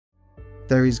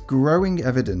There is growing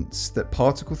evidence that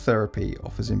particle therapy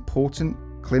offers important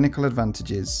clinical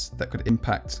advantages that could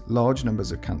impact large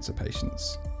numbers of cancer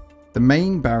patients. The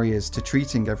main barriers to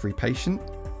treating every patient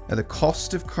are the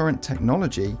cost of current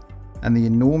technology and the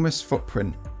enormous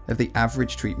footprint of the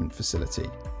average treatment facility.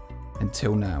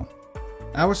 Until now.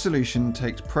 Our solution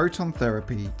takes proton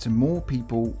therapy to more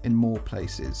people in more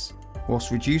places,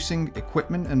 whilst reducing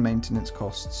equipment and maintenance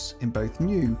costs in both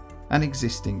new and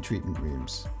existing treatment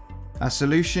rooms. Our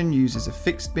solution uses a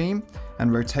fixed beam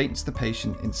and rotates the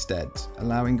patient instead,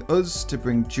 allowing us to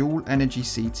bring dual energy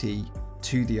CT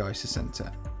to the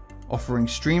isocenter, offering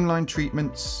streamlined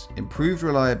treatments, improved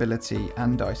reliability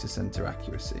and isocenter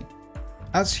accuracy.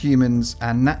 As humans,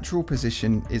 our natural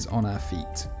position is on our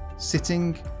feet,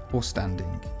 sitting or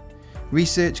standing.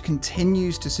 Research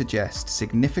continues to suggest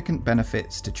significant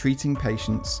benefits to treating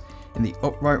patients in the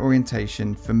upright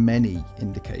orientation for many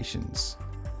indications.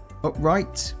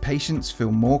 Upright, patients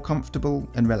feel more comfortable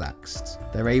and relaxed.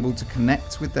 They're able to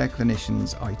connect with their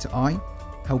clinicians eye to eye,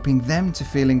 helping them to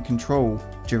feel in control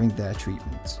during their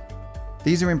treatment.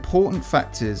 These are important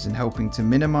factors in helping to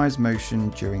minimize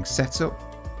motion during setup,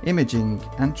 imaging,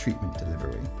 and treatment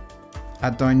delivery.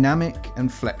 Our dynamic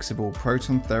and flexible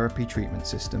proton therapy treatment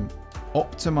system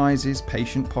optimizes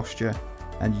patient posture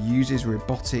and uses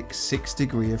robotic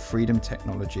 6-degree of freedom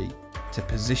technology to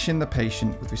position the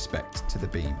patient with respect to the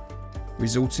beam,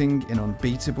 resulting in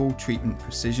unbeatable treatment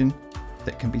precision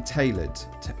that can be tailored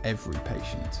to every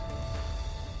patient.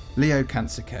 Leo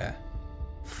Cancer Care,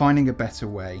 finding a better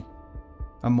way,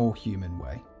 a more human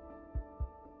way.